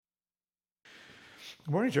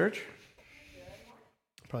Good morning, church.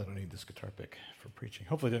 Probably don't need this guitar pick for preaching.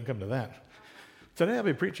 Hopefully it didn't come to that. Today I'll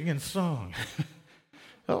be preaching in song.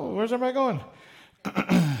 Oh, where's everybody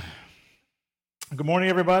going? Good morning,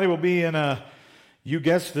 everybody. We'll be in, you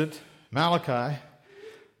guessed it, Malachi.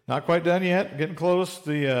 Not quite done yet, getting close.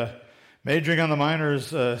 The majoring on the minors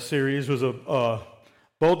series was a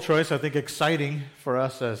bold choice, I think exciting for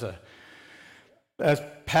us as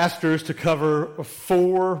pastors to cover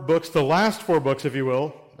 4 books, the last 4 books, if you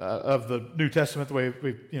will, of the New Testament, the way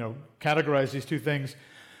we categorize these two things,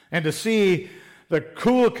 and to see the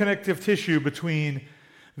cool connective tissue between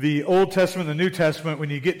the Old Testament and the New Testament when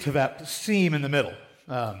you get to that seam in the middle.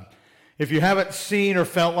 If you haven't seen or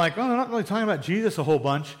felt like, oh, they're not really talking about Jesus a whole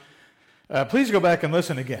bunch, please go back and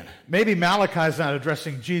listen again. Maybe Malachi is not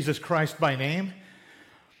addressing Jesus Christ by name,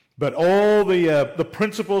 but all the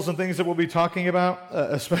principles and things that we'll be talking about,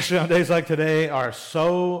 especially on days like today, are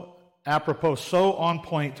so apropos, so on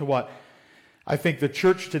point to what I think the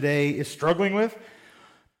church today is struggling with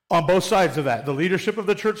on both sides of that. The leadership of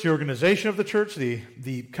the church, the organization of the church,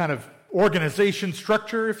 the kind of organization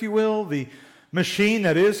structure, if you will, the machine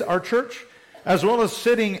that is our church, as well as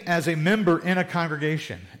sitting as a member in a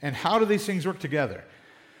congregation. And how do these things work together?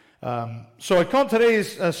 So I called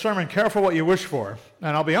today's sermon, Careful What You Wish For.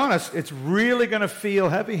 And I'll be honest, it's really going to feel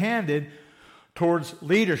heavy-handed towards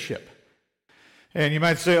leadership. And you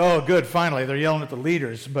might say, oh, good, finally, they're yelling at the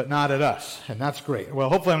leaders, but not at us. And that's great. Well,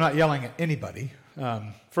 hopefully I'm not yelling at anybody,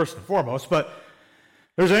 first and foremost. But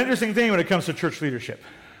there's an interesting thing when it comes to church leadership.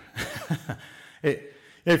 It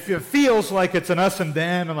feels like it's an us and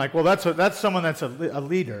them, and like, well, that's someone that's a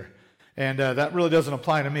leader. And that really doesn't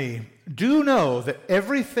apply to me. Do know that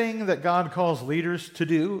everything that God calls leaders to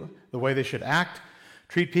do, the way they should act,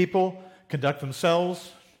 treat people, conduct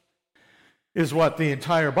themselves, is what the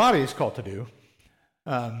entire body is called to do.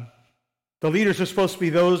 The leaders are supposed to be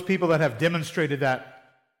those people that have demonstrated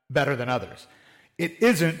that better than others. It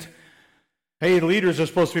isn't, hey, the leaders are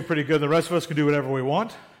supposed to be pretty good, the rest of us can do whatever we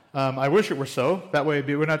want. I wish it were so. That way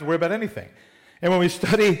we wouldn't have to worry about anything. And when we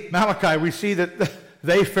study Malachi, we see that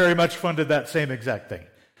they very much funded that same exact thing.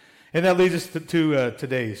 And that leads us to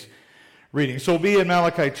today's reading. So we'll be in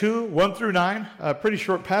Malachi 2, 1 through 9. A pretty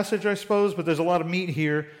short passage, I suppose, but there's a lot of meat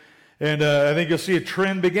here. And I think you'll see a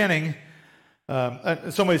trend beginning.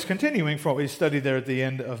 In some ways continuing from what we studied there at the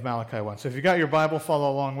end of Malachi 1. So if you got your Bible,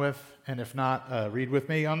 follow along with. And if not, read with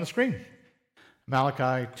me on the screen.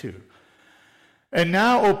 Malachi 2. And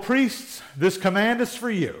now, O priests, this command is for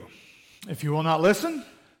you. If you will not listen,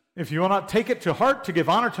 if you will not take it to heart to give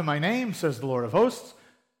honor to my name, says the Lord of hosts,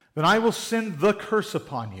 then I will send the curse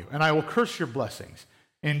upon you, and I will curse your blessings.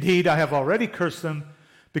 Indeed, I have already cursed them,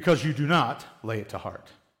 because you do not lay it to heart.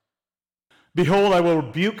 Behold, I will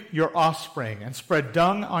rebuke your offspring, and spread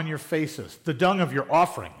dung on your faces, the dung of your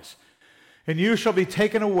offerings, and you shall be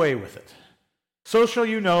taken away with it. So shall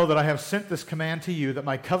you know that I have sent this command to you, that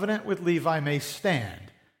my covenant with Levi may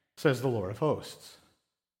stand, says the Lord of hosts.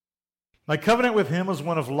 My covenant with him was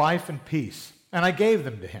one of life and peace, and I gave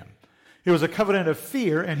them to him. It was a covenant of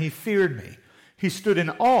fear, and he feared me. He stood in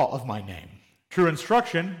awe of my name. True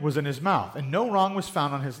instruction was in his mouth, and no wrong was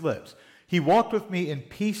found on his lips. He walked with me in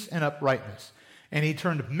peace and uprightness, and he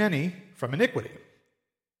turned many from iniquity.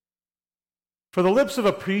 For the lips of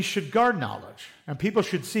a priest should guard knowledge, and people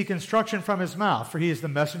should seek instruction from his mouth, for he is the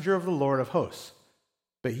messenger of the Lord of hosts.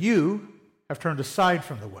 But you have turned aside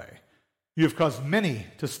from the way. You have caused many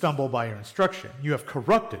to stumble by your instruction. You have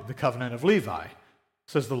corrupted the covenant of Levi,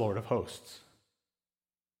 says the Lord of hosts.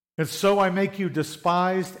 And so I make you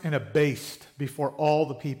despised and abased before all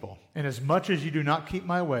the people, inasmuch as you do not keep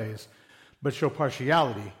my ways, but show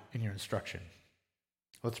partiality in your instruction.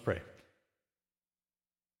 Let's pray.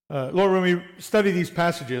 Lord, when we study these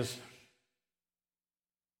passages,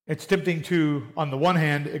 it's tempting to, on the one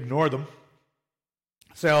hand, ignore them.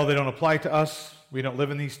 Say, oh, they don't apply to us. We don't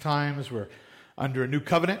live in these times. We're under a new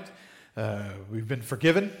covenant. We've been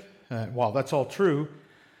forgiven. While that's all true,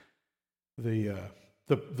 the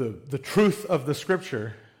truth of the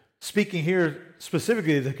Scripture, speaking here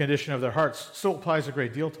specifically to the condition of their hearts, still applies a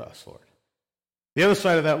great deal to us, Lord. The other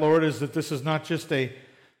side of that, Lord, is that this is not just a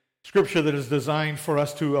Scripture that is designed for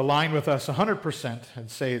us to align with us 100%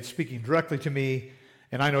 and say it's speaking directly to me,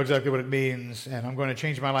 and I know exactly what it means, and I'm going to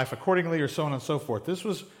change my life accordingly, or so on and so forth. This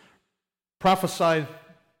was prophesied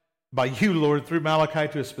by you, Lord, through Malachi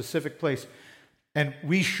to a specific place, and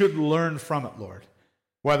we should learn from it, Lord.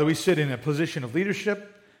 Whether we sit in a position of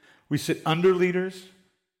leadership, we sit under leaders,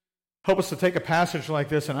 help us to take a passage like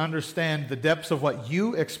this and understand the depths of what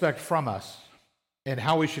you expect from us and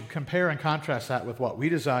how we should compare and contrast that with what we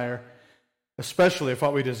desire especially if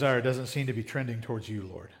what we desire doesn't seem to be trending towards you,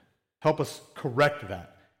 Lord. Help us correct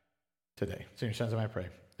that today. It's in your son's name I pray.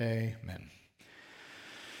 Amen.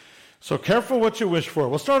 So careful what you wish for.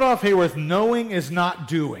 We'll start off here with knowing is not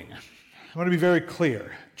doing. I want to be very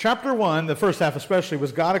clear. Chapter 1, the first half especially,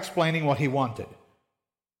 was God explaining what he wanted.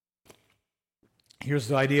 Here's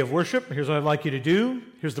the idea of worship. Here's what I'd like you to do.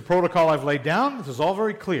 Here's the protocol I've laid down. This is all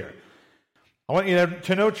very clear. I want you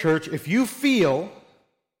to know, church, if you feel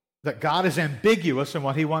that God is ambiguous in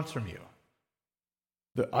what he wants from you,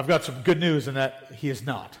 I've got some good news in that he is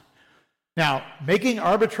not. Now, making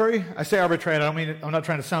arbitrary, I say arbitrary, I'm not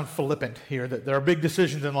trying to sound flippant here, that there are big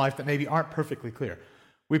decisions in life that maybe aren't perfectly clear.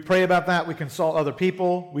 We pray about that, we consult other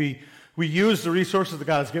people, we use the resources that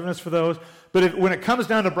God has given us for those, but when it comes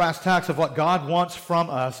down to brass tacks of what God wants from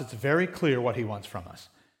us, it's very clear what he wants from us.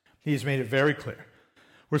 He's made it very clear.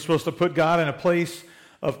 We're supposed to put God in a place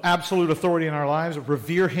of absolute authority in our lives,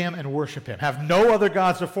 revere him and worship him. Have no other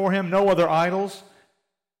gods before him, no other idols.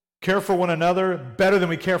 Care for one another better than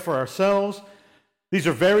we care for ourselves. These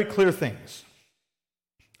are very clear things.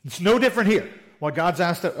 It's no different here. What God's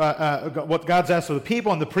asked of the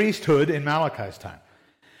people and the priesthood in Malachi's time.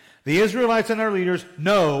 The Israelites and their leaders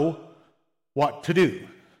know what to do.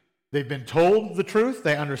 They've been told the truth.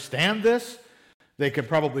 They understand this. They can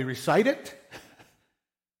probably recite it.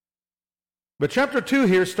 But chapter 2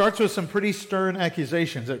 here starts with some pretty stern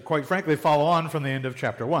accusations that, quite frankly, follow on from the end of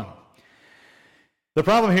chapter 1. The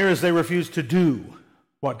problem here is they refuse to do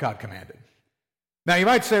what God commanded. Now, you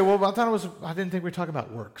might say, well, I didn't think we were talking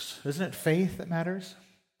about works. Isn't it faith that matters?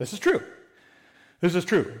 This is true. This is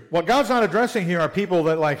true. What God's not addressing here are people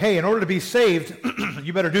that like, hey, in order to be saved,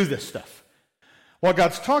 you better do this stuff. What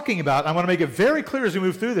God's talking about, I want to make it very clear as we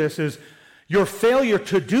move through this, is your failure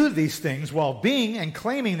to do these things while being and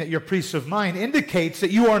claiming that you're priests of mind indicates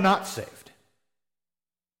that you are not saved.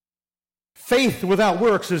 Faith without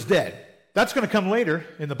works is dead. That's going to come later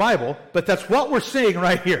in the Bible, but that's what we're seeing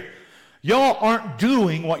right here. Y'all aren't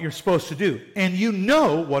doing what you're supposed to do, and you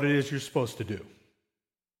know what it is you're supposed to do.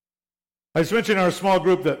 I just mentioned in our small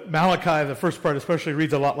group that Malachi, the first part especially,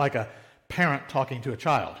 reads a lot like a parent talking to a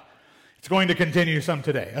child. It's going to continue some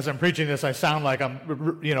today. As I'm preaching this, I sound like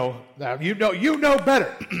I'm, you know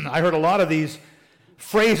better. I heard a lot of these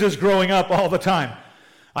phrases growing up all the time.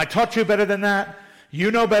 I taught you better than that.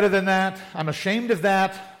 You know better than that. I'm ashamed of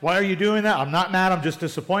that. Why are you doing that? I'm not mad. I'm just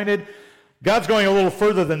disappointed. God's going a little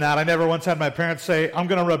further than that. I never once had my parents say, I'm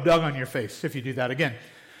going to rub dung on your face if you do that again.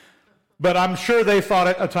 But I'm sure they thought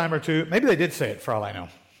it a time or two. Maybe they did say it, for all I know.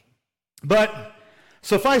 But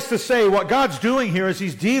suffice to say, what God's doing here is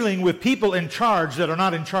he's dealing with people in charge that are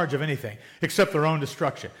not in charge of anything except their own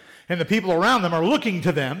destruction. And the people around them are looking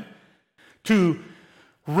to them to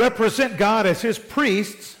represent God as his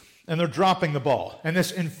priests, and they're dropping the ball. And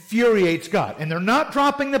this infuriates God. And they're not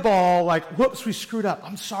dropping the ball like, whoops, we screwed up.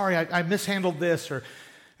 I'm sorry, I mishandled this. Or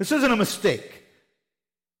this isn't a mistake.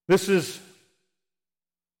 This is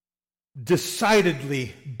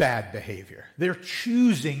decidedly bad behavior. They're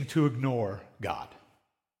choosing to ignore God.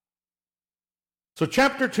 So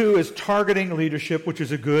chapter 2 is targeting leadership, which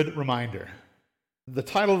is a good reminder. The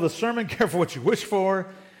title of the sermon, Careful What You Wish For.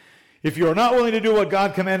 If you are not willing to do what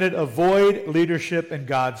God commanded, avoid leadership in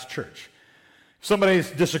God's church. If somebody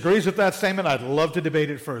disagrees with that statement, I'd love to debate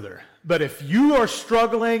it further. But if you are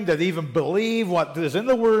struggling to even believe what is in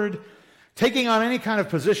the Word, taking on any kind of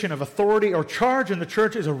position of authority or charge in the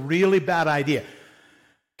church is a really bad idea.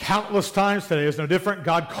 Countless times, today is no different,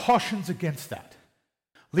 God cautions against that.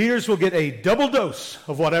 Leaders will get a double dose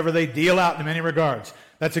of whatever they deal out in many regards.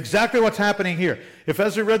 That's exactly what's happening here. If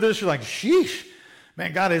as we read this, you're like, sheesh,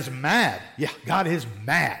 man, God is mad. Yeah, God is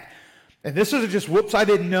mad. And this isn't just, whoops, I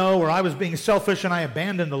didn't know, or I was being selfish and I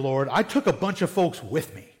abandoned the Lord. I took a bunch of folks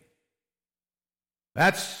with me.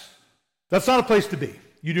 That's not a place to be.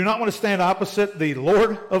 You do not want to stand opposite the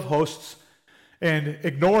Lord of hosts and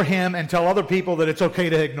ignore him and tell other people that it's okay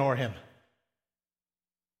to ignore him.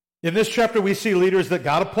 In this chapter, we see leaders that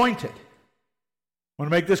God appointed. I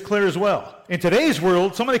want to make this clear as well. In today's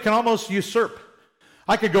world, somebody can almost usurp.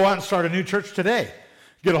 I could go out and start a new church today.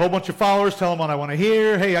 Get a whole bunch of followers, tell them what I want to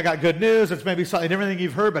hear. Hey, I got good news. It's maybe slightly different than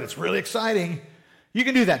you've heard, but it's really exciting. You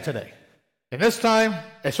can do that today. In this time,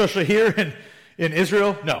 especially here in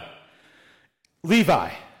Israel, no.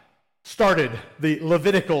 Levi started the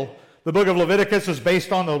book of Leviticus is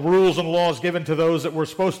based on the rules and laws given to those that were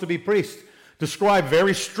supposed to be priests. Describe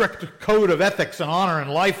very strict code of ethics and honor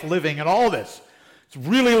and life living and all this. It's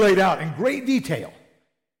really laid out in great detail.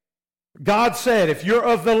 God said, if you're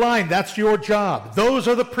of the line, that's your job. Those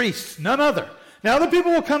are the priests, none other. Now other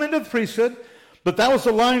people will come into the priesthood. But that was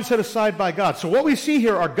the line set aside by God. So what we see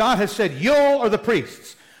here are God has said, you are the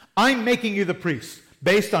priests. I'm making you the priests.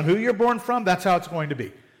 Based on who you're born from, that's how it's going to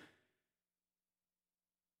be.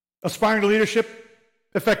 Aspiring to leadership,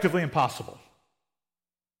 effectively impossible.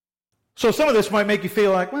 So some of this might make you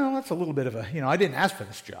feel like, well, that's a little bit of a, I didn't ask for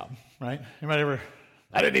this job, right?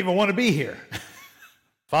 I didn't even want to be here.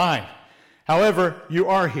 Fine. However, you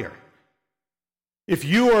are here. If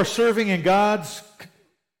you are serving in God's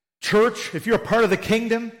church, if you're a part of the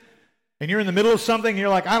kingdom, and you're in the middle of something, and you're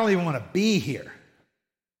like, I don't even want to be here.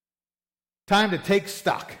 Time to take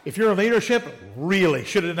stock. If you're in leadership, really,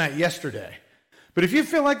 should have done that yesterday. But if you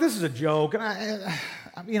feel like this is a joke,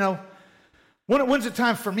 and when's it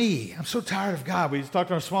time for me? I'm so tired of God. We talked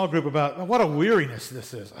to our small group about what a weariness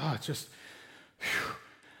this is. Oh, it's just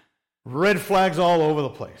red flags all over the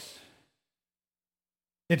place.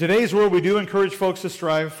 In today's world, we do encourage folks to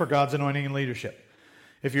strive for God's anointing and leadership.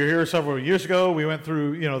 If you're here several years ago, we went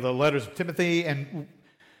through, the letters of Timothy and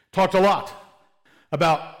talked a lot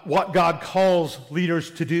about what God calls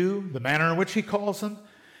leaders to do, the manner in which he calls them.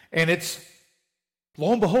 And it's,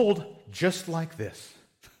 lo and behold, just like this.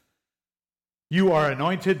 You are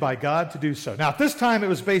anointed by God to do so. Now, at this time, it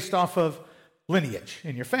was based off of lineage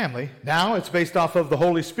in your family. Now, it's based off of the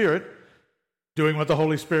Holy Spirit doing what the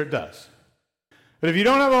Holy Spirit does. But if you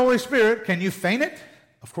don't have the Holy Spirit, can you feign it?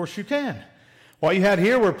 Of course you can. What you had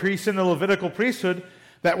here were priests in the Levitical priesthood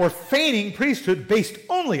that were feigning priesthood based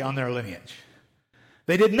only on their lineage.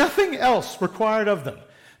 They did nothing else required of them.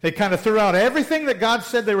 They kind of threw out everything that God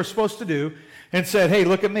said they were supposed to do and said, hey,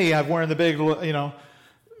 look at me. I'm wearing the big,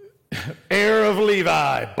 heir of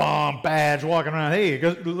Levi, bomb badge, walking around. Hey,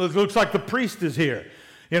 it looks like the priest is here.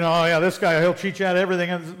 This guy, he'll cheat you out of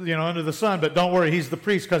everything, under the sun, but don't worry, he's the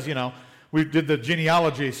priest because, we did the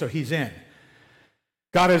genealogy, so he's in.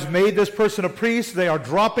 God has made this person a priest. They are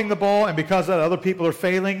dropping the ball, and because of that, other people are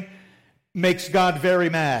failing, makes God very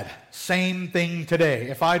mad. Same thing today.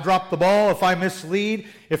 If I drop the ball, if I mislead,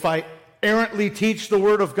 if I errantly teach the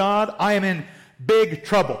Word of God, I am in big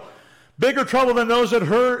trouble. Bigger trouble than those that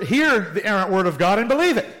hear the errant Word of God and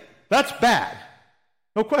believe it. That's bad.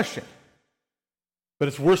 No question. But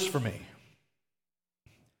it's worse for me.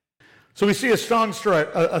 So we see a strong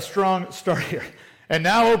start here. And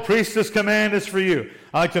now, O priest, this command is for you.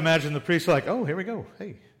 I like to imagine the priests like, oh, here we go.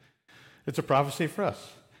 Hey, it's a prophecy for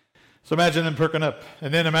us. So imagine them perking up.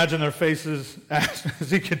 And then imagine their faces as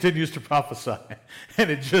he continues to prophesy.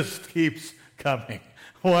 And it just keeps coming.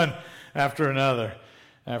 One after another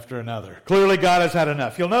after another. Clearly, God has had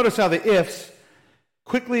enough. You'll notice how the ifs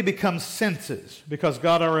quickly become senses because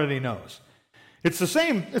God already knows. It's the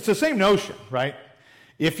same notion, right?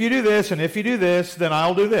 If you do this and if you do this, then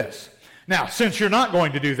I'll do this. Now, since you're not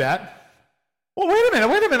going to do that, well, wait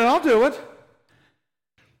a minute, I'll do it.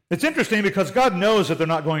 It's interesting because God knows that they're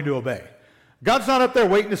not going to obey. God's not up there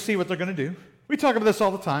waiting to see what they're going to do. We talk about this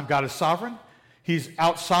all the time. God is sovereign. He's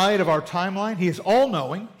outside of our timeline. He is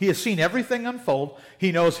all-knowing. He has seen everything unfold.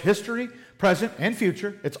 He knows history, present, and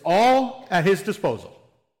future. It's all at his disposal.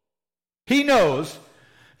 He knows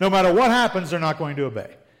no matter what happens, they're not going to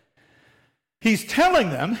obey. He's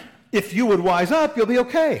telling them, if you would wise up, you'll be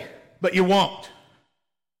okay. But you won't.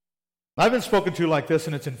 I've been spoken to like this,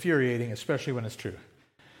 and it's infuriating, especially when it's true.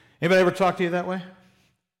 Anybody ever talk to you that way?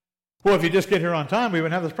 Well, if you just get here on time, we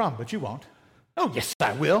wouldn't have this problem, but you won't. Oh, yes,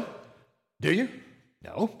 I will. Do you?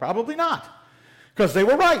 No, probably not. Because they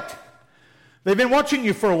were right. They've been watching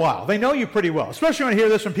you for a while. They know you pretty well, especially when I hear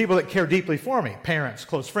this from people that care deeply for me, parents,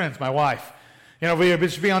 close friends, my wife. If we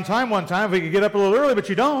should be on time one time, we could get up a little early, but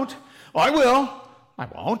you don't. Oh, I will. I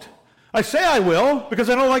won't. I say I will because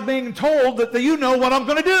I don't like being told that you know what I'm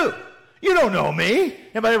going to do. You don't know me.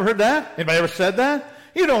 Anybody ever heard that? Anybody ever said that?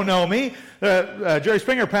 You don't know me. Jerry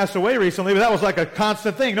Springer passed away recently, but that was like a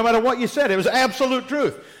constant thing. No matter what you said, it was absolute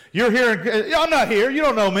truth. You're here. I'm not here. You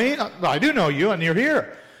don't know me. I do know you, and you're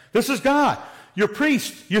here. This is God. You're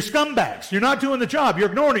priests. You're scumbags. You're not doing the job. You're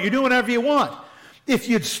ignoring it. You're doing whatever you want. If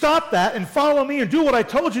you'd stop that and follow me and do what I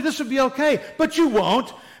told you, this would be okay. But you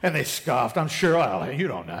won't. And they scoffed. I'm sure, you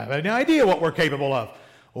don't have any idea what we're capable of.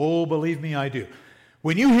 Oh, believe me, I do.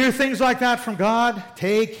 When you hear things like that from God,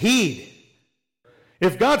 take heed.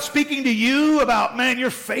 If God's speaking to you about, man, you're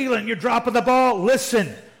failing, you're dropping the ball,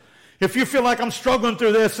 listen. If you feel like I'm struggling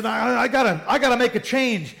through this and I gotta make a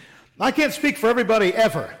change, I can't speak for everybody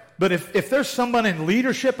ever. But if there's someone in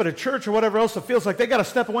leadership at a church or whatever else that feels like they got to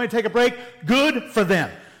step away and take a break, good for them.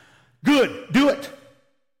 Good. Do it.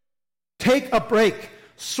 Take a break.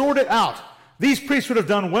 Sort it out. These priests would have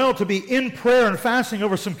done well to be in prayer and fasting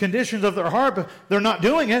over some conditions of their heart, but they're not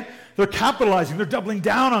doing it. They're capitalizing. They're doubling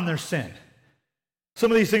down on their sin.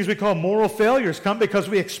 Some of these things we call moral failures come because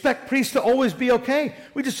we expect priests to always be okay.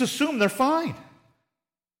 We just assume they're fine.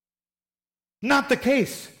 Not the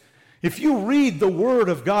case. If you read the Word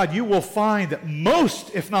of God, you will find that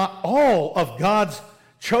most, if not all, of God's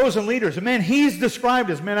chosen leaders, and men He's described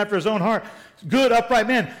as men after His own heart, good, upright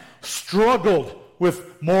men, struggled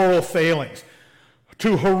with moral failings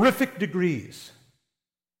to horrific degrees.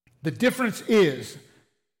 The difference is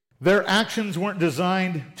their actions weren't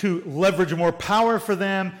designed to leverage more power for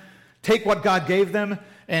them, take what God gave them,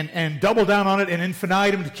 and double down on it in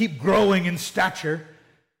infinitum to keep growing in stature.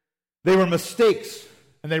 They were mistakes,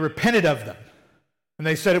 and they repented of them. And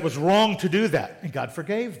they said it was wrong to do that, and God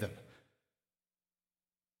forgave them.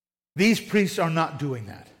 These priests are not doing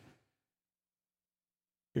that.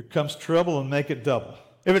 Here comes trouble, and make it double.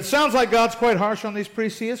 If it sounds like God's quite harsh on these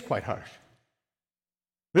priests, He is quite harsh.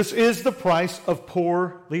 This is the price of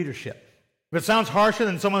poor leadership. If it sounds harsher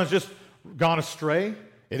than someone that's just gone astray,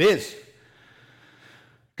 it is.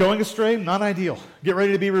 Going astray, not ideal. Get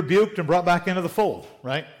ready to be rebuked and brought back into the fold,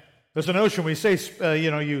 right? There's a notion we say,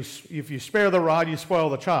 if you spare the rod, you spoil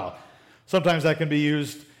the child. Sometimes that can be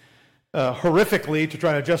used horrifically to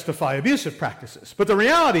try to justify abusive practices. But the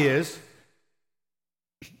reality is,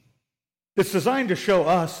 it's designed to show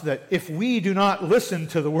us that if we do not listen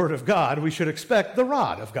to the Word of God, we should expect the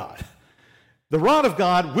rod of God. The rod of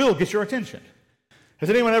God will get your attention. Has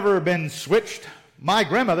anyone ever been switched? My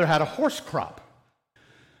grandmother had a horse crop.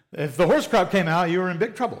 If the horse crop came out, you were in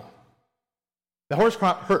big trouble. The horse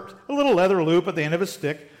crop hurt. A little leather loop at the end of a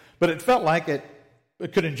stick, but it felt like it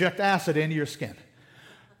could inject acid into your skin.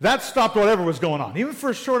 That stopped whatever was going on, even for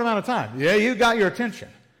a short amount of time. Yeah, you got your attention.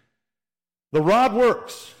 The rod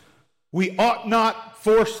works. We ought not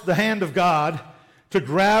force the hand of God to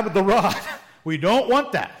grab the rod. We don't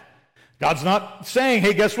want that. God's not saying,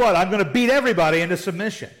 hey, guess what? I'm going to beat everybody into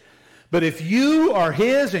submission. But if you are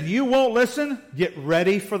His and you won't listen, get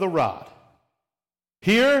ready for the rod.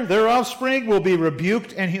 Here, their offspring will be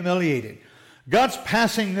rebuked and humiliated. God's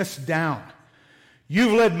passing this down.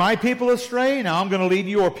 You've led my people astray, now I'm going to lead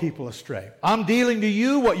your people astray. I'm dealing to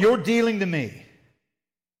you what you're dealing to me.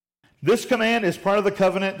 This command is part of the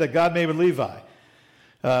covenant that God made with Levi.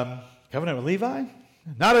 Covenant with Levi?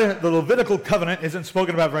 The Levitical covenant isn't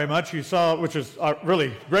spoken about very much. You saw, which is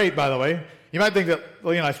really great, by the way. You might think that,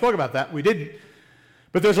 I spoke about that. We didn't.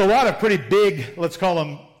 But there's a lot of pretty big, let's call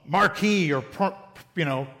them marquee or,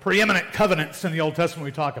 preeminent covenants in the Old Testament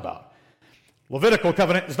we talk about. Levitical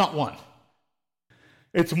covenant is not one.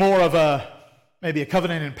 It's more of maybe a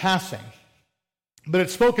covenant in passing. But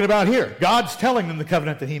it's spoken about here. God's telling them the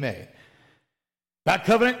covenant that He made. That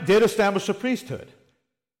covenant did establish a priesthood.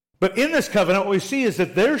 But in this covenant, what we see is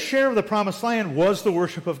that their share of the promised land was the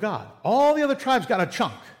worship of God. All the other tribes got a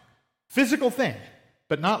chunk. Physical thing,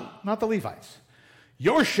 but not the Levites.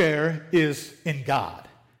 Your share is in God.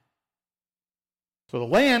 So the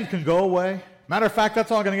land can go away. Matter of fact,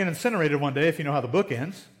 that's all going to get incinerated one day if you know how the book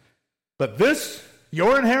ends. But this,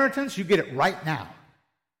 your inheritance, you get it right now.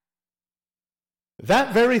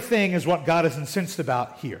 That very thing is what God is incensed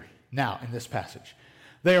about here, now, in this passage.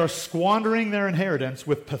 They are squandering their inheritance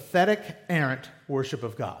with pathetic, errant worship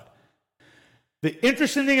of God. The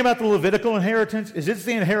interesting thing about the Levitical inheritance is it's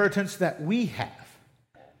the inheritance that we have.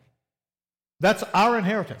 That's our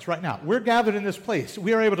inheritance right now. We're gathered in this place.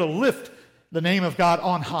 We are able to lift the name of God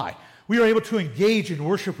on high. We are able to engage in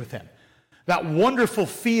worship with Him. That wonderful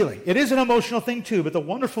feeling. It is an emotional thing too, but the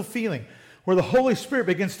wonderful feeling where the Holy Spirit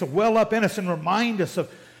begins to well up in us and remind us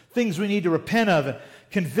of things we need to repent of and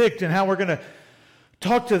convict and how we're going to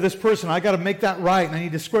talk to this person. I got to make that right, and I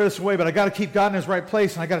need to square this away, but I got to keep God in His right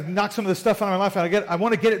place, and I got to knock some of this stuff out of my life. I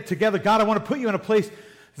want to get it together. God, I want to put you in a place.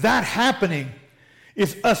 That happening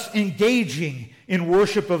is us engaging in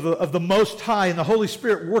worship of the Most High and the Holy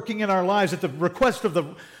Spirit working in our lives at the request of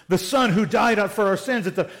the Son who died for our sins,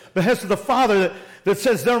 at the behest of the Father that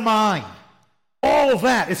says they're mine. All of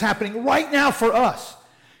that is happening right now for us.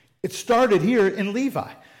 It started here in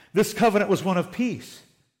Levi. This covenant was one of peace.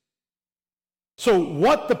 So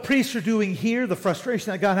what the priests are doing here, the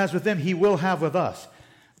frustration that God has with them, He will have with us.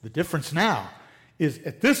 The difference now is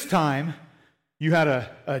at this time, you had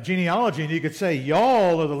a genealogy and you could say,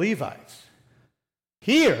 y'all are the Levites.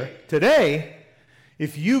 Here, today,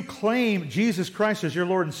 if you claim Jesus Christ as your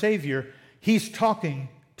Lord and Savior, He's talking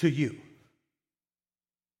to you.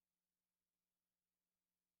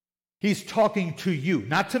 He's talking to you,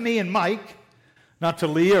 not to me and Mike, not to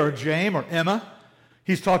Leah or James or Emma.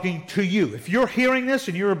 He's talking to you. If you're hearing this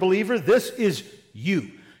and you're a believer, this is you.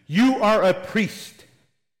 You are a priest.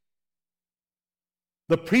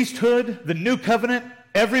 The priesthood, the new covenant,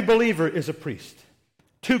 every believer is a priest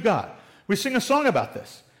to God. We sing a song about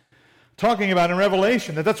this, talking about in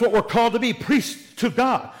Revelation that that's what we're called to be, priests to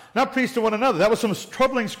God, not priests to one another. That was some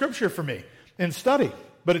troubling scripture for me in study,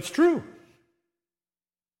 but it's true.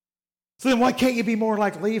 So then why can't you be more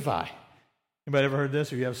like Levi? Anybody ever heard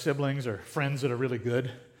this? If you have siblings or friends that are really good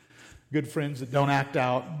friends that don't act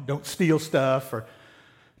out, don't steal stuff, or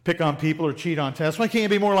pick on people or cheat on tests, why can't you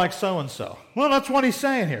be more like so-and-so? Well, that's what he's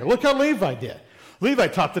saying here. Look how Levi did. Levi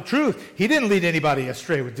taught the truth. He didn't lead anybody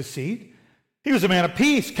astray with deceit. He was a man of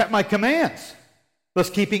peace, kept my commands,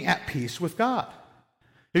 thus keeping at peace with God.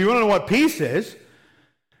 If you want to know what peace is,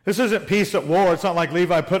 this isn't peace at war. It's not like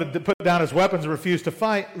Levi put down his weapons and refused to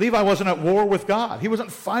fight. Levi wasn't at war with God. He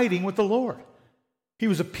wasn't fighting with the Lord. He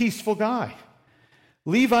was a peaceful guy.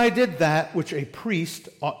 Levi did that which a priest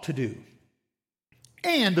ought to do.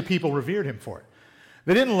 And the people revered him for it.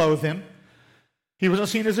 They didn't loathe him. He wasn't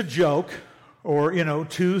seen as a joke or,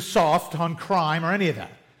 too soft on crime or any of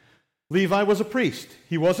that. Levi was a priest.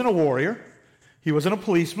 He wasn't a warrior. He wasn't a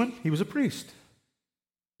policeman. He was a priest.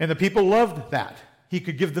 And the people loved that. He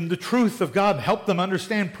could give them the truth of God, help them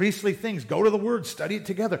understand priestly things. Go to the Word, study it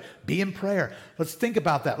together, be in prayer. Let's think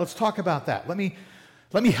about that. Let's talk about that. Let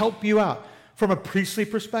me help you out from a priestly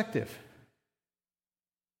perspective.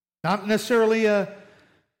 Not necessarily a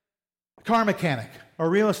car mechanic or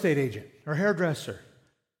real estate agent or hairdresser,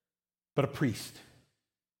 but a priest.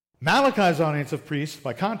 Malachi's audience of priests,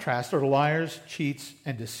 by contrast, are liars, cheats,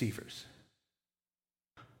 and deceivers.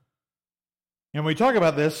 And when we talk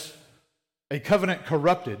about this, a covenant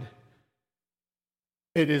corrupted,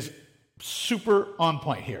 it is super on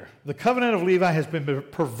point here. The covenant of Levi has been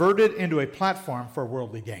perverted into a platform for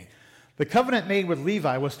worldly gain. The covenant made with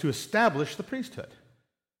Levi was to establish the priesthood.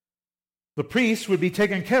 The priests would be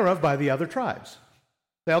taken care of by the other tribes.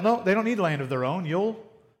 They don't need land of their own.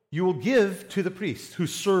 You will give to the priests who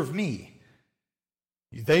serve me.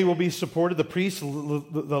 They will be supported, the priests, the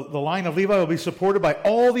line of Levi will be supported by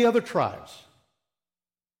all the other tribes.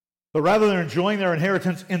 But rather than enjoying their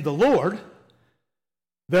inheritance in the Lord,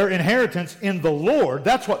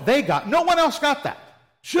 that's what they got. No one else got that.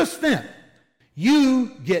 Just them.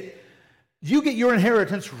 You get your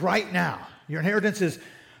inheritance right now. Your inheritance is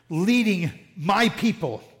leading my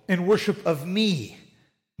people in worship of me,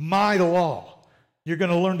 my law. You're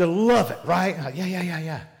going to learn to love it, right?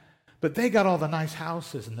 Yeah. But they got all the nice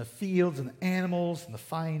houses and the fields and the animals and the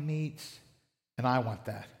fine meats, and I want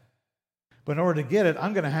that. But in order to get it,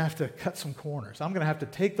 I'm going to have to cut some corners. I'm going to have to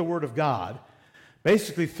take the Word of God,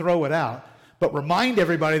 basically throw it out, but remind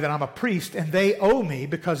everybody that I'm a priest and they owe me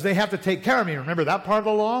because they have to take care of me. Remember that part of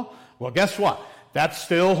the law? Well, guess what? That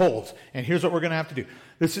still holds. And here's what we're going to have to do.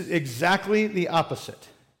 This is exactly the opposite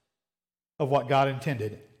of what God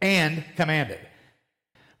intended and commanded.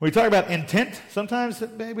 When we talk about intent, sometimes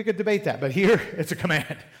we could debate that, but here it's a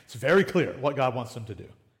command. It's very clear what God wants them to do.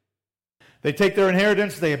 They take their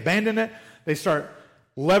inheritance, they abandon it, they start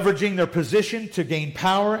leveraging their position to gain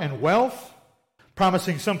power and wealth,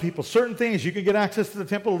 promising some people certain things. You can get access to the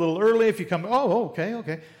temple a little early if you come,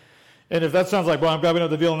 okay. And if that sounds like, well, I'm grabbing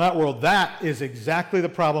another deal in that world, that is exactly the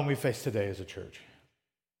problem we face today as a church.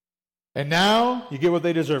 And now you get what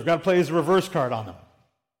they deserve. God plays a reverse card on them.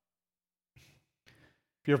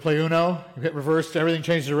 If you ever play Uno, you hit reverse, everything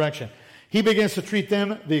changes direction. He begins to treat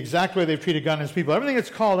them the exact way they've treated God and his people. Everything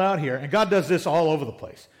that's called out here, and God does this all over the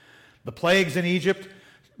place. The plagues in Egypt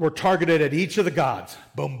were targeted at each of the gods.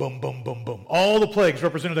 Boom, boom, boom, boom, boom. All the plagues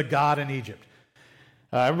represented a god in Egypt.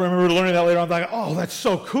 I remember learning that later on, thinking, oh, that's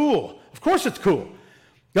so cool. Of course it's cool.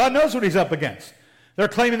 God knows what he's up against. They're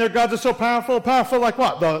claiming their gods are so powerful. Powerful like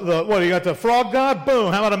what? What, you got the frog god?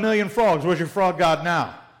 Boom, how about 1,000,000 frogs? Where's your frog god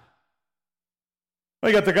now?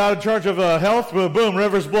 Well, you got the God in charge of health, boom,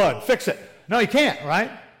 river's blood. Fix it. No, you can't, right?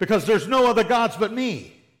 Because there's no other gods but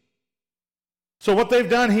me. So what they've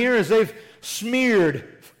done here is they've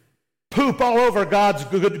smeared poop all over God's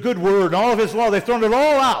good word and all of his law. They've thrown it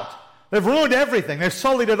all out. They've ruined everything. They've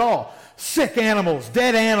sullied it all. Sick animals,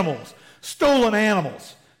 dead animals, stolen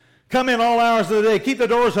animals. Come in all hours of the day, keep the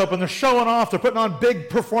doors open. They're showing off. They're putting on big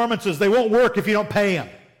performances. They won't work if you don't pay them.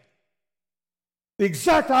 The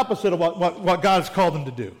exact opposite of what God's called them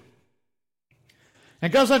to do.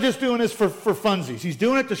 And God's not just doing this for funsies. He's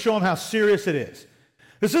doing it to show them how serious it is.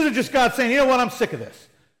 This isn't just God saying, you know what, I'm sick of this.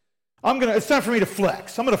 It's time for me to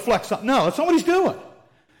flex. I'm going to flex something. No, that's not what he's doing.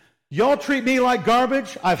 Y'all treat me like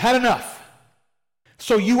garbage. I've had enough.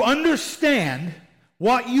 So you understand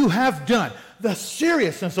what you have done, the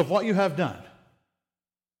seriousness of what you have done.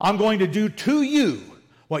 I'm going to do to you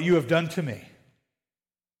what you have done to me.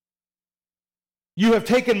 You have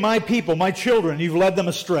taken my people, my children, you've led them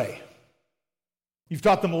astray. You've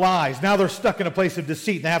taught them lies. Now they're stuck in a place of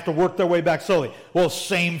deceit and they have to work their way back slowly. Well,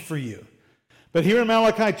 same for you. But here in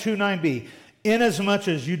Malachi 2:9b, inasmuch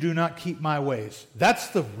as you do not keep my ways. That's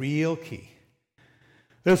the real key.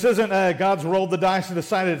 This isn't God's rolled the dice and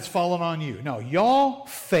decided it's fallen on you. No, y'all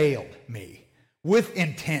failed me with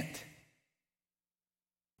intent.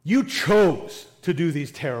 You chose to do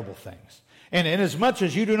these terrible things. And inasmuch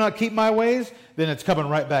as you do not keep my ways, then it's coming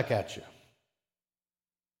right back at you.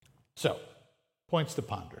 So, points to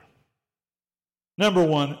ponder. Number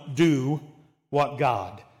one, do what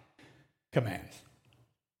God commands.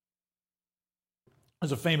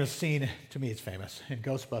 There's a famous scene, to me it's famous, in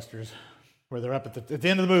Ghostbusters, where they're up at the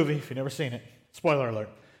end of the movie, if you've never seen it, spoiler alert,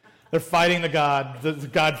 they're fighting the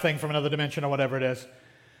God thing from another dimension or whatever it is,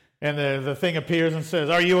 and the thing appears and says,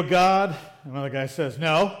 "Are you a god?" And one of the guys says,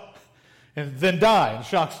 "No," and then die, and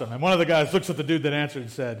shocks them. And one of the guys looks at the dude that answered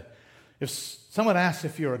and said, "If someone asks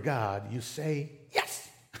if you're a god, you say yes."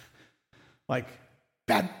 Like,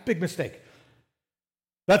 big mistake.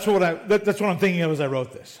 That's what I'm thinking of as I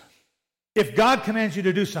wrote this. If God commands you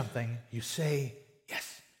to do something, you say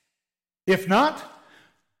yes. If not,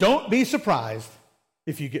 don't be surprised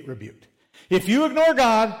if you get rebuked. If you ignore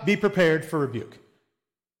God, be prepared for rebuke.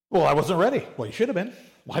 Well, I wasn't ready. Well, you should have been.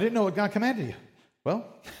 Well, I didn't know what God commanded you. Well,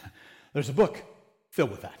 there's a book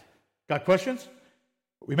filled with that. Got questions?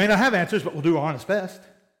 We may not have answers, but we'll do our honest best.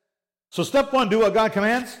 So step one, do what God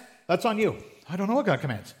commands. That's on you. I don't know what God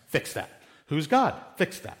commands. Fix that. Who's God?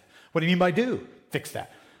 Fix that. What do you mean by do? Fix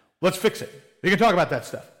that. Let's fix it. You can talk about that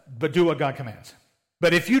stuff, but do what God commands.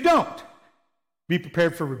 But if you don't, be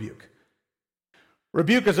prepared for rebuke.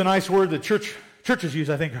 Rebuke is a nice word that churches use.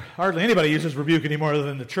 I think hardly anybody uses rebuke anymore other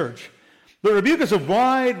than the church. But rebuke is a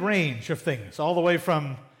wide range of things, all the way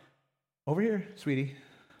from over here, sweetie,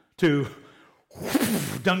 to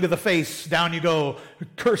dung to the face, down you go,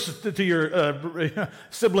 curse to your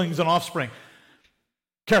siblings and offspring.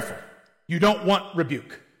 Careful. You don't want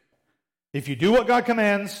rebuke. If you do what God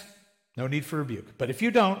commands, no need for rebuke. But if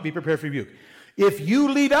you don't, be prepared for rebuke. If you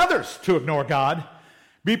lead others to ignore God,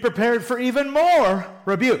 be prepared for even more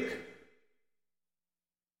rebuke.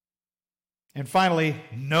 And finally,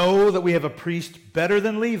 know that we have a priest better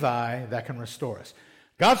than Levi that can restore us.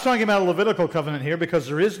 God's talking about a Levitical covenant here because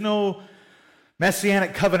there is no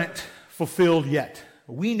Messianic covenant fulfilled yet.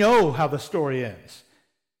 We know how the story ends.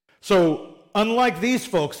 So, unlike these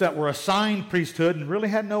folks that were assigned priesthood and really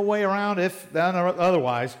had no way around if that or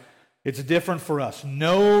otherwise, it's different for us.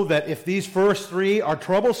 Know that if these first three are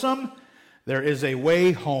troublesome, there is a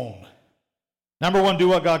way home. Number one, do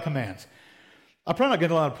what God commands. I'm probably not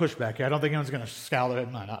getting a lot of pushback here. I don't think anyone's going to scowl their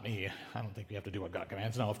head. No, not me. I don't think we have to do what God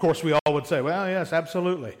commands. No, of course we all would say, well, yes,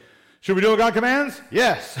 absolutely. Should we do what God commands?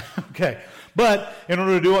 Yes. Okay. But in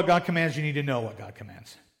order to do what God commands, you need to know what God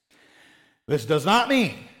commands. This does not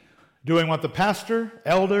mean doing what the pastor,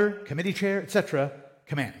 elder, committee chair, etc.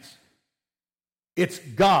 commands. It's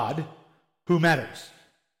God who matters,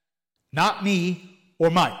 not me or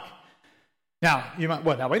Mike. Now, you might,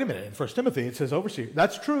 now wait a minute. In 1 Timothy, it says overseer.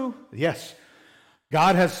 That's true. Yes.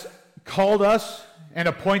 God has called us and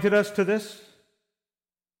appointed us to this.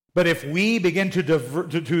 But if we begin to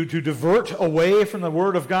divert away from the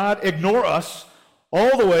Word of God, ignore us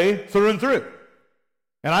all the way through and through.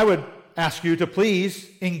 And I would ask you to please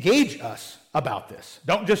engage us about this.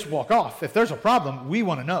 Don't just walk off. If there's a problem, we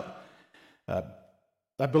want to know.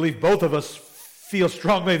 I believe both of us feel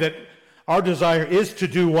strongly that our desire is to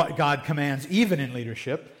do what God commands, even in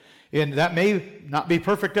leadership. And that may not be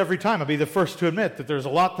perfect every time. I'll be the first to admit that there's a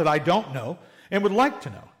lot that I don't know and would like to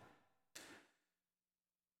know.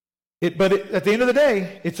 But at the end of the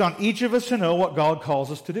day, it's on each of us to know what God calls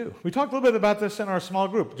us to do. We talked a little bit about this in our small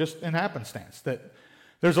group, just in happenstance, that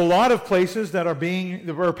there's a lot of places that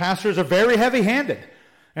where pastors are very heavy-handed,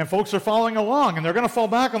 and folks are following along, and they're going to fall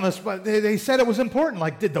back on this, but they said it was important.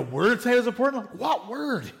 Like, did the Word say it was important? Like, what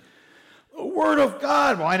Word? The Word of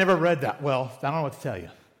God. Well, I never read that. Well, I don't know what to tell you.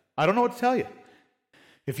 I don't know what to tell you.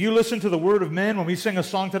 If you listen to the word of men, when we sing a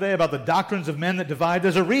song today about the doctrines of men that divide,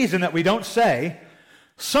 there's a reason that we don't say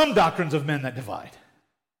some doctrines of men that divide.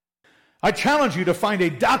 I challenge you to find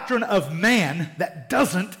a doctrine of man that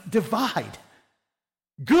doesn't divide.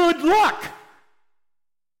 Good luck.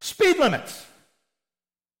 Speed limits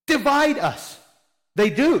divide us. They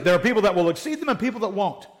do. There are people that will exceed them and people that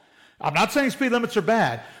won't. I'm not saying speed limits are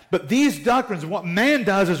bad, but these doctrines, what man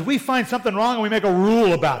does is we find something wrong and we make a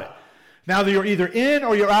rule about it. Now you're either in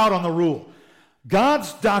or you're out on the rule.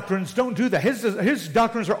 God's doctrines don't do that. His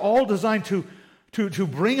doctrines are all designed to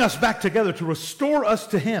bring us back together, to restore us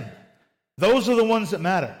to Him. Those are the ones that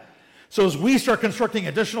matter. So as we start constructing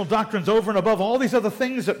additional doctrines over and above all these other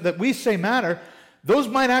things that we say matter, those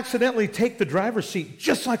might accidentally take the driver's seat,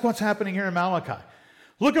 just like what's happening here in Malachi.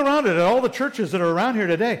 Look around at all the churches that are around here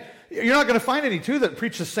today. You're not going to find any two that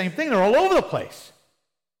preach the same thing. They're all over the place.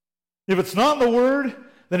 If it's not in the Word,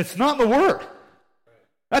 then it's not in the Word.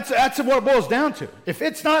 That's what it boils down to. If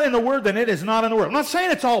it's not in the Word, then it is not in the Word. I'm not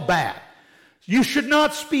saying it's all bad. You should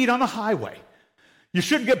not speed on the highway. You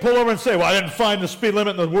shouldn't get pulled over and say, well, I didn't find the speed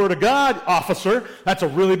limit in the Word of God, officer. That's a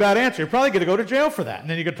really bad answer. You're probably going to go to jail for that, and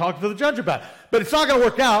then you can talk to the judge about it. But it's not going to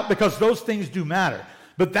work out because those things do matter.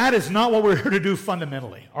 But that is not what we're here to do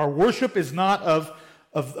fundamentally. Our worship is not of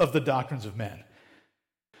the doctrines of men.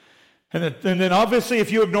 And then obviously,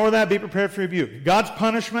 if you ignore that, be prepared for rebuke. God's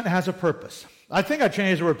punishment has a purpose. I think I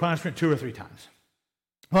changed the word punishment 2 or 3 times.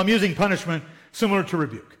 Well, I'm using punishment similar to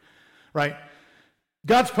rebuke, right?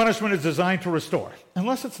 God's punishment is designed to restore,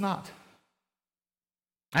 unless it's not.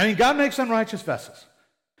 I mean, God makes unrighteous vessels.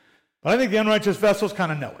 But I think the unrighteous vessels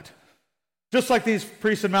kind of know it. Just like these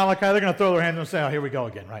priests in Malachi, they're going to throw their hands and say, oh, here we go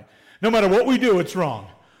again, right? No matter what we do, it's wrong.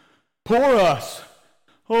 Poor us.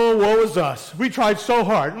 Oh, woe is us. We tried so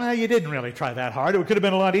hard. Well, you didn't really try that hard. It could have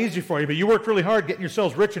been a lot easier for you, but you worked really hard getting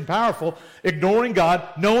yourselves rich and powerful, ignoring God,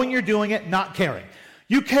 knowing you're doing it, not caring.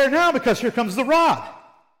 You care now because here comes the rod.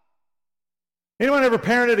 Anyone ever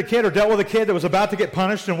parented a kid or dealt with a kid that was about to get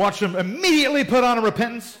punished and watched them immediately put on a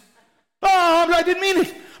repentance? Oh, I didn't mean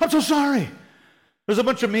it. I'm so sorry. There's a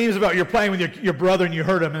bunch of memes about you're playing with your brother and you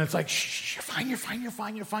hurt him, and it's like, shh, you're fine, you're fine, you're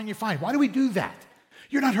fine, you're fine, you're fine. Why do we do that?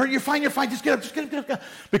 You're not hurt, you're fine, just get up, get up.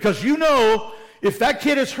 Because you know if that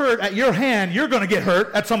kid is hurt at your hand, you're going to get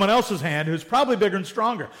hurt at someone else's hand who's probably bigger and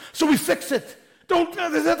stronger. So we fix it. No.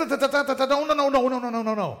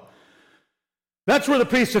 That's where the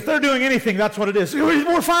priests, if they're doing anything, that's what it is.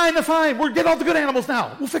 We're fine. We'll get all the good animals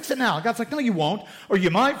now. We'll fix it now. God's like, no, you won't. Or you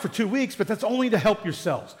might for 2 weeks, but that's only to help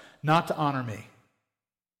yourselves, not to honor me.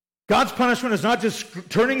 God's punishment is not just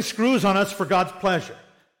turning screws on us for God's pleasure.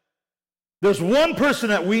 There's one person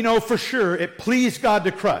that we know for sure it pleased God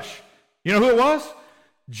to crush. You know who it was?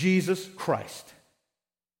 Jesus Christ.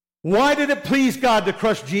 Why did it please God to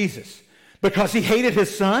crush Jesus? Because he hated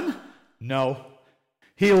his son? No.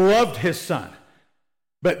 He loved his son.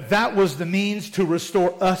 But that was the means to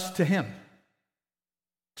restore us to him.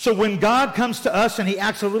 So when God comes to us and he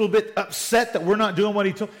acts a little bit upset that we're not doing what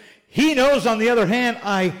he told, he knows, on the other hand,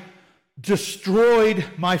 I destroyed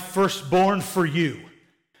my firstborn for you.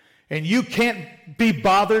 And you can't be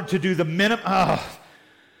bothered to do the minimum.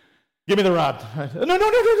 Give me the rod. No,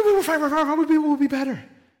 we're fine. We'll be better.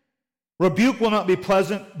 Rebuke will not be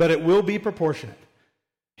pleasant, but it will be proportionate.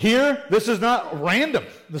 Here, this is not random.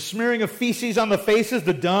 The smearing of feces on the faces,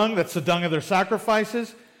 the dung, that's the dung of their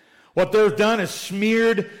sacrifices. What they've done is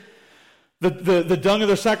smeared the dung of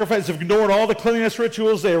their sacrifices, have ignored all the cleanliness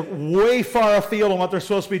rituals. They're way far afield on what they're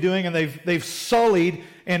supposed to be doing, and they've sullied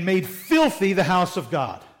and made filthy the house of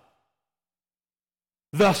God.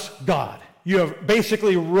 Thus, God. You have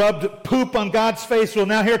basically rubbed poop on God's face. Well,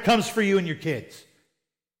 now here it comes for you and your kids.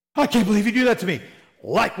 I can't believe you do that to me.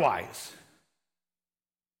 Likewise.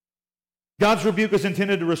 God's rebuke is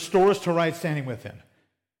intended to restore us to right standing with him.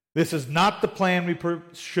 This is not the plan we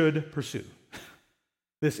should pursue.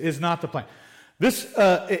 This is not the plan. This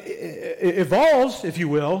evolves, if you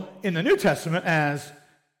will, in the New Testament as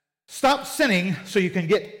stop sinning so you can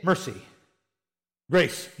get mercy.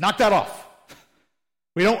 Grace. Knock that off.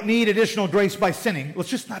 We don't need additional grace by sinning. Let's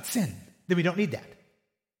just not sin. Then we don't need that.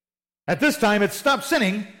 At this time, it's stop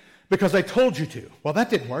sinning because I told you to. Well, that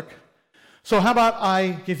didn't work. So how about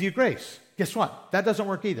I give you grace? Guess what? That doesn't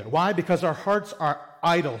work either. Why? Because our hearts are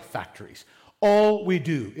idol factories. All we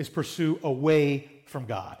do is pursue away from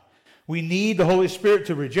God. We need the Holy Spirit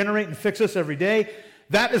to regenerate and fix us every day.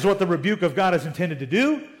 That is what the rebuke of God is intended to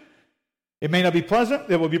do. It may not be pleasant,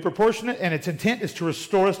 it will be proportionate, and its intent is to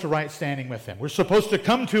restore us to right standing with him. We're supposed to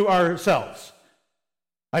come to ourselves.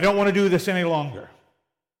 I don't want to do this any longer.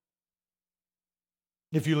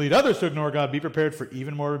 If you lead others to ignore God, be prepared for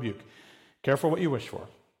even more rebuke. Careful what you wish for.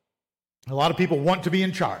 A lot of people want to be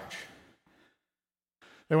in charge.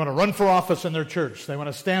 They want to run for office in their church. They want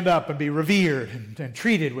to stand up and be revered and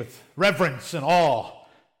treated with reverence and awe.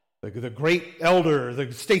 The great elder,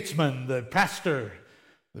 the statesman, the pastor,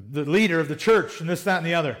 the leader of the church, and this, that, and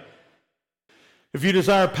the other. If you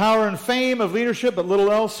desire power and fame of leadership but little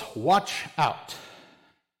else, watch out.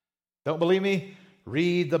 Don't believe me?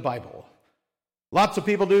 Read the Bible. Lots of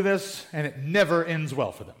people do this, and it never ends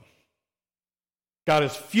well for them. God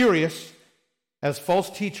is furious as false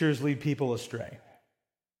teachers lead people astray.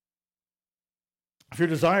 If your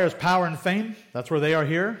desire is power and fame, that's where they are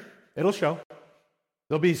here, it'll show.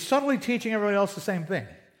 They'll be subtly teaching everybody else the same thing.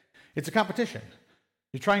 It's a competition.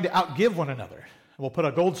 You're trying to outgive one another. We'll put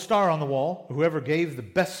a gold star on the wall. Whoever gave the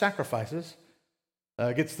best sacrifices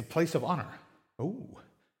gets the place of honor. Oh.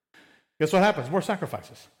 Guess what happens? More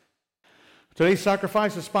sacrifices. Today's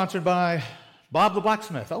sacrifice is sponsored by Bob the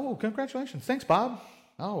Blacksmith. Oh, congratulations. Thanks, Bob.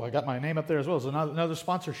 Oh, I got my name up there as well as another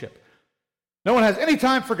sponsorship. No one has any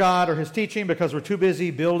time for God or his teaching because we're too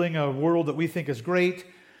busy building a world that we think is great,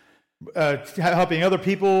 helping other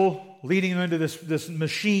people, leading them into this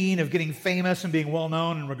machine of getting famous and being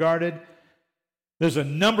well-known and regarded. There's a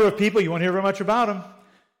number of people, you won't hear very much about them,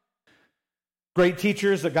 great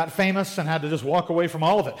teachers that got famous and had to just walk away from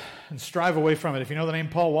all of it and strive away from it. If you know the name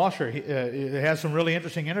Paul Washer, he has some really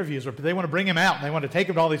interesting interviews where they want to bring him out and they want to take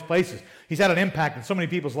him to all these places. He's had an impact in so many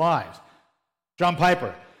people's lives. John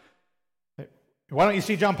Piper. Why don't you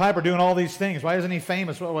see John Piper doing all these things? Why isn't he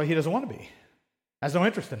famous? Well, he doesn't want to be. Has no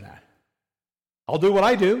interest in that. I'll do what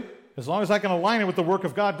I do. As long as I can align it with the work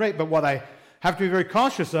of God, great. But what I have to be very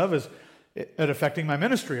cautious of is it affecting my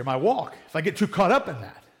ministry or my walk. If I get too caught up in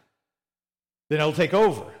that, then it'll take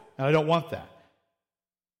over, and I don't want that.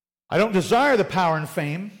 I don't desire the power and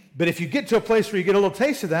fame, but if you get to a place where you get a little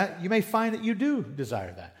taste of that, you may find that you do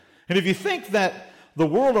desire that. And if you think that the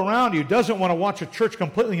world around you doesn't want to watch a church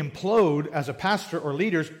completely implode as a pastor or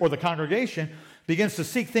leaders or the congregation begins to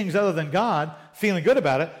seek things other than God, feeling good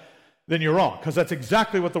about it, then you're wrong, because that's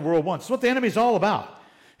exactly what the world wants. It's what the enemy's all about.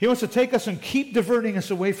 He wants to take us and keep diverting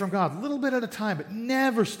us away from God, a little bit at a time, but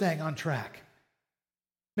never staying on track.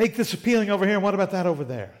 Make this appealing over here, and what about that over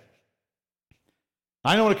there?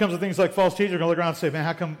 I know when it comes to things like false teachers, you're going to look around and say, man,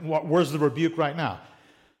 how come, where's the rebuke right now?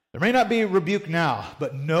 There may not be a rebuke now,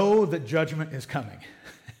 but know that judgment is coming.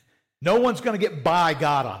 No one's going to get by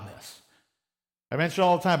God on this. I mention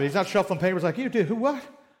all the time, but he's not shuffling papers like you do. Who, what?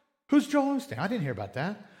 Who's Joel Osteen? I didn't hear about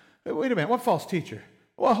that. Wait a minute, what false teacher?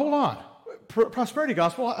 Well, hold on. Prosperity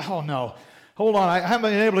gospel? Oh, no. Hold on, I haven't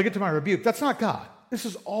been able to get to my rebuke. That's not God. This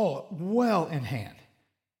is all well in hand.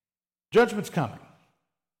 Judgment's coming.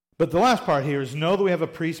 But the last part here is know that we have a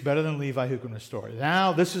priest better than Levi who can restore.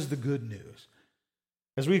 Now, this is the good news.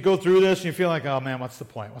 As we go through this, and you feel like, oh man, what's the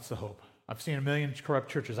point? What's the hope? I've seen a million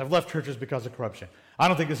corrupt churches. I've left churches because of corruption. I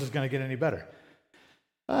don't think this is going to get any better.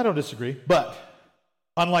 I don't disagree. But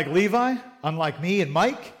unlike Levi, unlike me and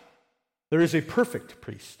Mike, there is a perfect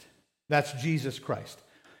priest. That's Jesus Christ.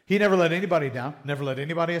 He never let anybody down, never led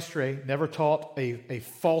anybody astray, never taught a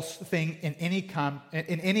false thing in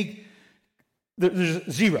any. There's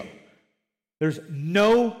zero. There's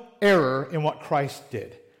no error in what Christ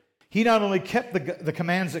did. He not only kept the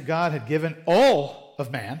commands that God had given all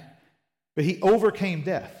of man, but he overcame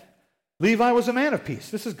death. Levi was a man of peace.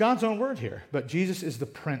 This is God's own word here, but Jesus is the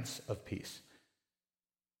Prince of Peace.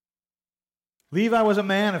 Levi was a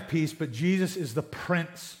man of peace, but Jesus is the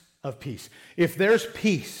Prince of Peace. If there's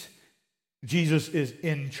peace, Jesus is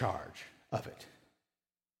in charge of it.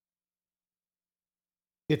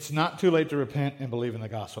 It's not too late to repent and believe in the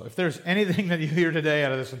gospel. If there's anything that you hear today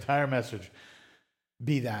out of this entire message,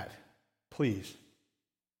 be that. Please.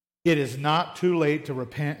 It is not too late to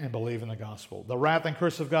repent and believe in the gospel. The wrath and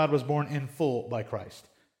curse of God was borne in full by Christ.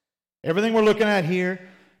 Everything we're looking at here,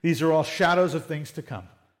 these are all shadows of things to come.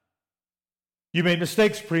 You made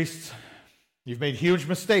mistakes, priests. You've made huge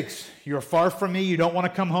mistakes. You're far from me. You don't want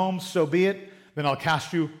to come home, so be it. Then I'll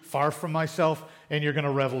cast you far from myself, and you're going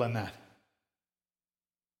to revel in that.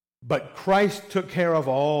 But Christ took care of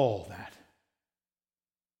all that.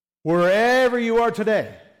 Wherever you are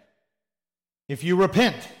today, if you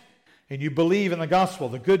repent and you believe in the gospel,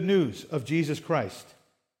 the good news of Jesus Christ,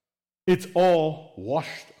 it's all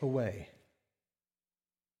washed away.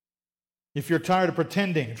 If you're tired of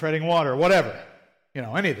pretending, treading water, whatever,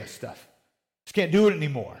 any of this stuff, just can't do it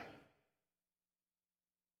anymore.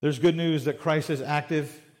 There's good news that Christ is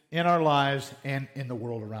active in our lives and in the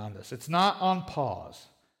world around us. It's not on pause.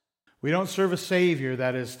 We don't serve a Savior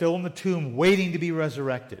that is still in the tomb waiting to be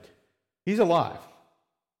resurrected. He's alive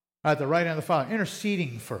at the right hand of the Father,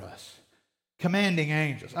 interceding for us, commanding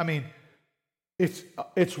angels. I mean,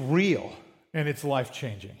 it's real and it's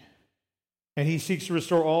life-changing. And he seeks to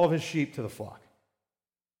restore all of his sheep to the flock.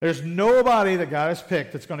 There's nobody that God has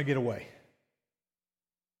picked that's going to get away.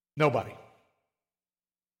 Nobody.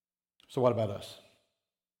 So what about us?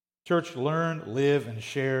 Church, learn, live, and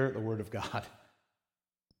share the Word of God.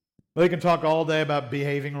 They can talk all day about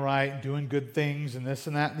behaving right, doing good things, and this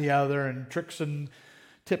and that and the other, and tricks and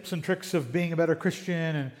tips and tricks of being a better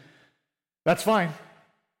Christian, and that's fine.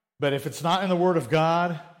 But if it's not in the Word of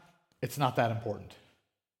God, it's not that important.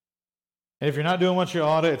 And if you're not doing what you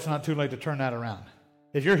ought to, it's not too late to turn that around.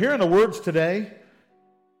 If you're hearing the words today,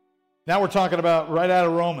 now we're talking about right out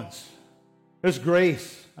of Romans. There's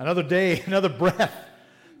grace, another day, another breath.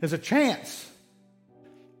 There's a chance.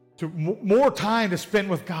 more time to spend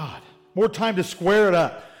with God, more time to square it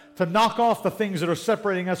up, to knock off the things that are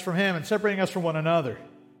separating us from Him and separating us from one another.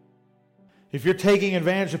 If you're taking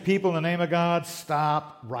advantage of people in the name of God,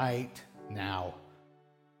 stop right now.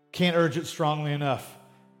 Can't urge it strongly enough.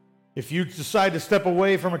 If you decide to step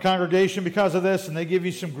away from a congregation because of this and they give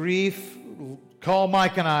you some grief, call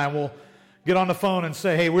Mike and I, and we'll get on the phone and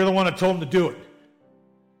say, hey, we're the one that told them to do it.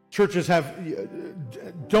 Churches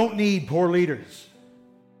don't need poor leaders.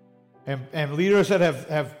 And leaders that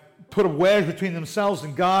have put a wedge between themselves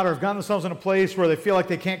and God, or have gotten themselves in a place where they feel like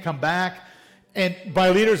they can't come back. And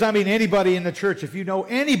by leaders, I mean anybody in the church. If you know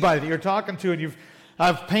anybody that you're talking to and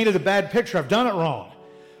I've painted a bad picture, I've done it wrong,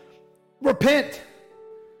 repent.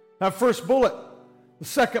 That first bullet, the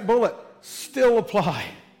second bullet, still apply.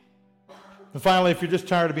 And finally, if you're just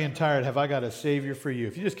tired of being tired, have I got a Savior for you?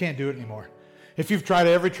 If you just can't do it anymore. If you've tried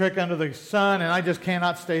every trick under the sun and I just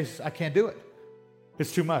cannot stay, I can't do it.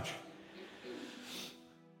 It's too much.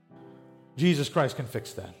 Jesus Christ can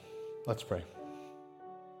fix that. Let's pray.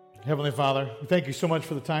 Heavenly Father, we thank you so much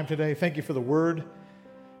for the time today. Thank you for the Word.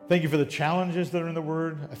 Thank you for the challenges that are in the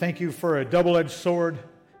Word. I thank you for a double-edged sword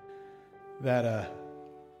that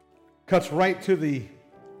cuts right to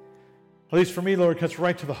at least for me, Lord, cuts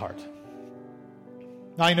right to the heart.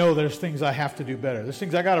 I know there's things I have to do better. There's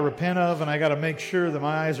things I got to repent of, and I got to make sure that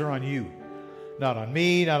my eyes are on you. Not on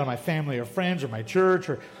me, not on my family or friends or my church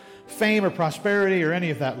or fame or prosperity or any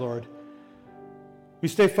of that, Lord. We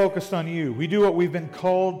stay focused on you. We do what we've been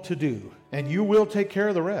called to do, and you will take care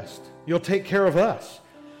of the rest. You'll take care of us.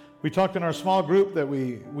 We talked in our small group that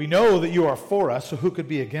we know that you are for us, so who could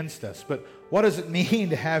be against us? But what does it mean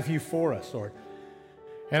to have you for us, Lord?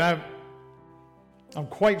 And I'm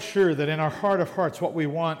quite sure that in our heart of hearts, what we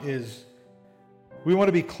want is we want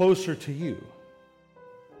to be closer to you.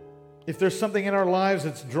 If there's something in our lives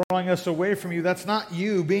that's drawing us away from you, that's not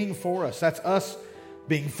you being for us. That's us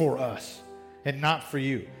being for us and not for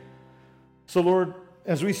you. So, Lord,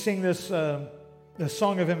 as we sing this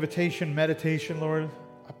song of invitation, meditation, Lord,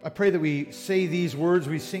 I pray that we say these words,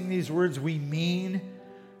 we sing these words, we mean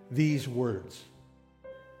these words.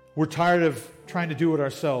 We're tired of trying to do it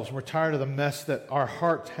ourselves. We're tired of the mess that our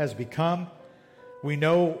heart has become. We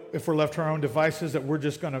know if we're left to our own devices that we're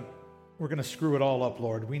going to screw it all up,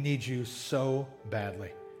 Lord. We need you so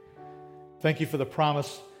badly. Thank you for the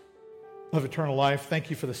promise of eternal life. Thank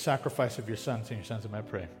you for the sacrifice of your sons and your sons, and I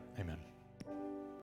pray. Amen.